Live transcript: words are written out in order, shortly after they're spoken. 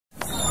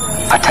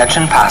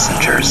Attention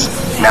passengers,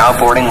 now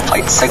boarding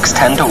Flight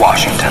 610 to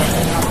Washington.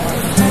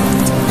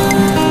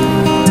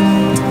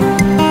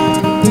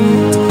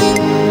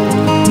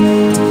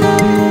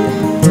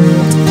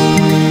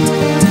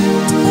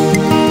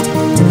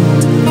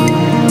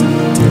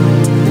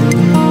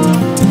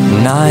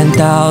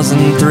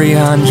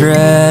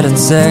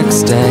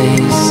 $9,306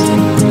 days.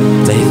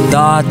 They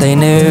thought they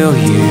knew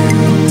you,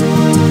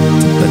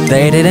 but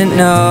they didn't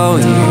know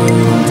you.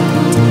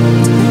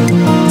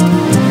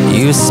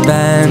 You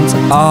spent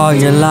all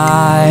your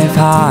life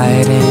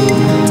hiding,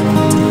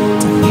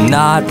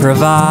 not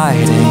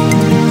providing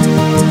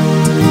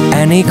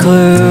any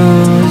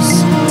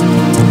clues.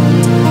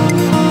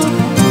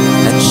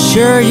 And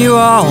sure, you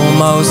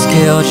almost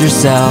killed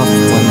yourself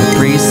when the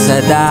priest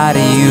said that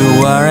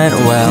you weren't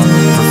well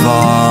for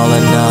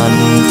falling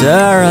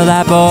under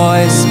that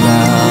boy's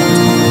spell.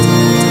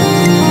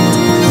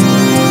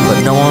 But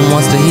no one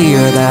wants to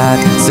hear that,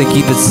 so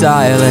keep it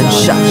silent,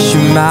 shut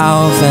your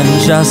mouth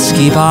and just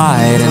keep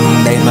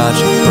hiding. They'd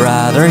much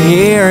rather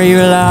hear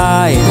you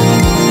lying.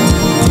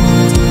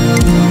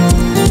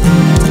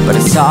 But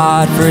it's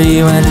hard for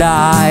you and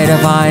I to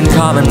find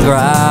common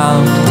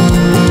ground,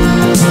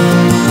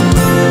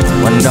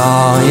 when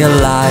all your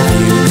life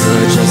you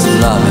could just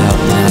love out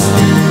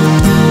loud.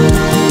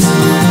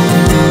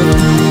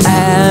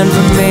 And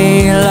for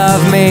me,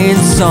 love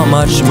means so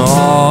much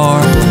more.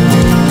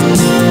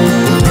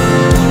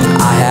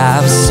 I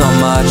have so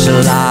much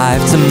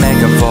life to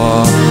make up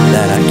for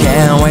that I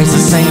can't waste a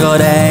single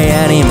day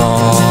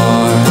anymore.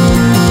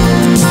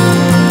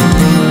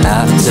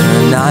 After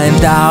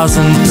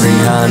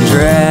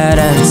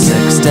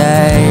 9,306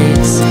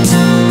 days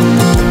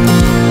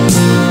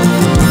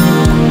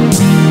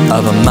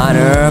of a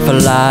minor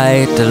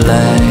flight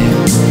delay,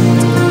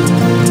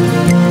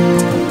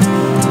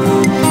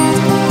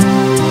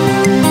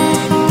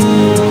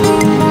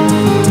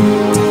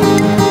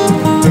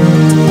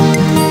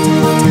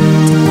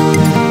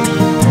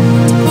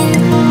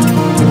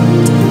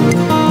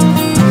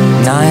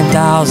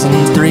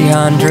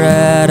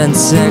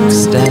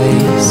 9,306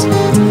 days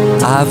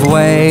I've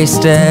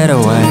wasted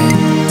away,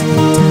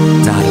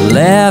 not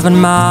living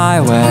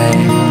my way.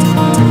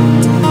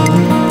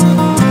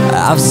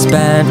 I've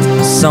spent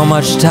so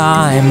much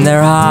time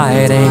there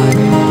hiding.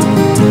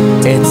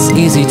 It's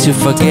easy to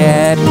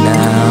forget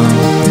now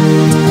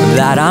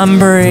that I'm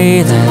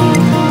breathing.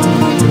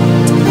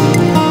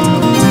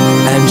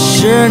 And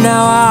sure,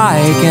 now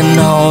I can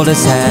hold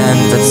his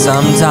hand, but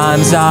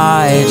sometimes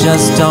I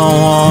just don't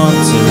want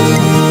to.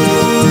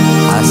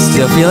 I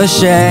still feel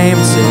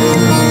ashamed to.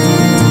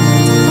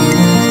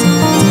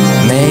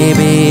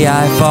 Maybe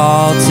I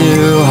fall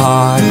too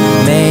hard,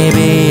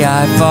 maybe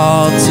I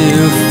fall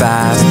too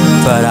fast,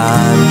 but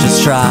I'm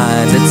just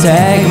trying to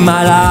take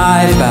my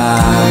life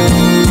back.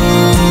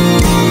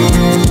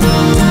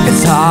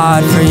 It's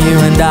hard for you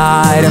and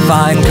I to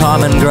find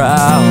common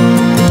ground,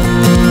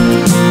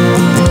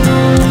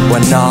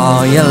 when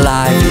all your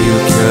life you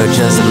could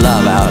just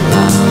love out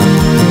loud.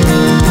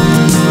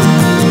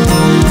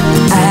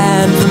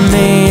 And for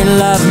me,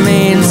 love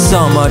means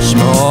so much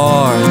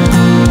more.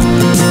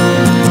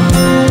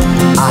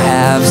 I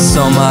have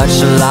so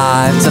much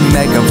life to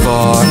make up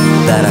for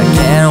that I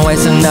can't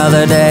waste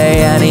another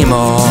day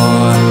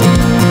anymore.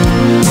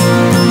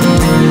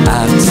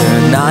 After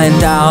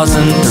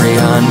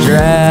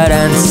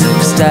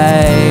 9,306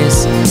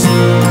 days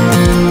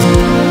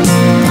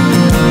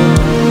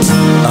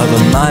of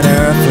a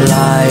minor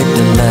flight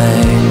delay,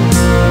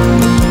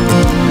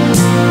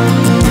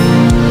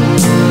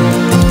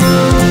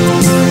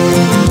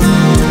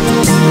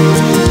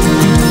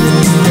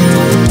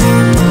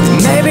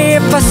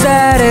 if I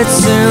said it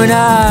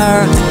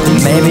sooner,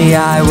 maybe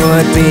I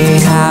would be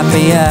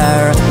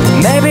happier.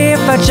 Maybe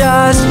if I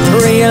just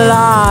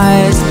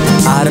realized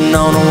I'd have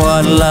known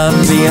what love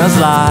feels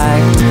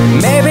like.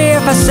 Maybe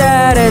if I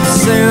said it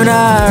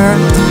sooner,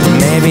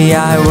 maybe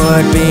I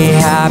would be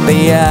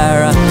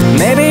happier.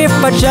 Maybe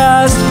if I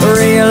just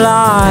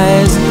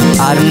realized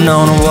I'd have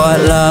known what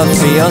love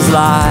feels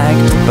like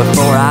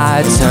before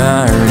I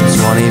turned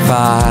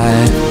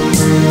 25.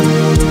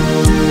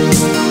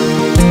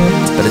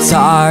 But it's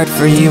hard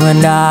for you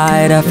and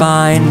I to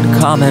find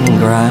common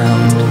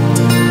ground,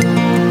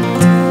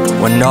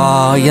 when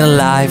all your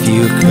life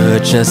you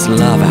could just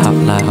love out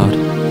loud.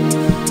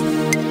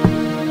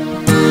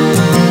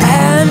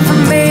 And for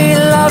me,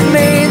 love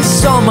means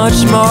so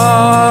much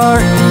more.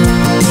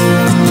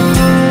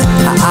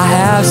 I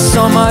have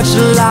so much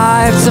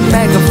life to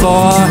make up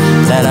for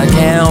that I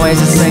can't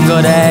waste a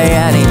single day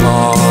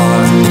anymore.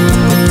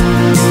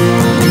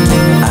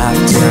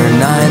 After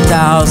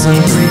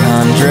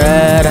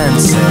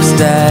 9,306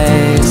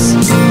 days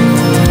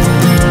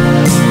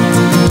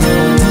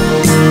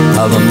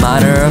of a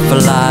minor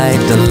flight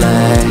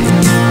delay,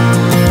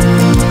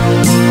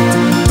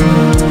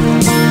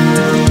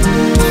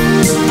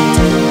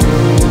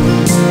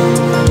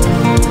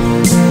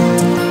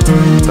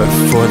 but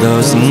for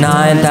those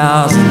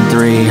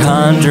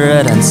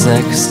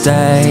 9,306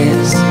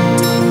 days,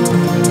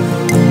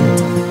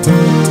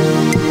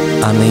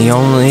 I'm the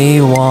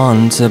only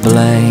one to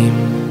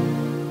blame.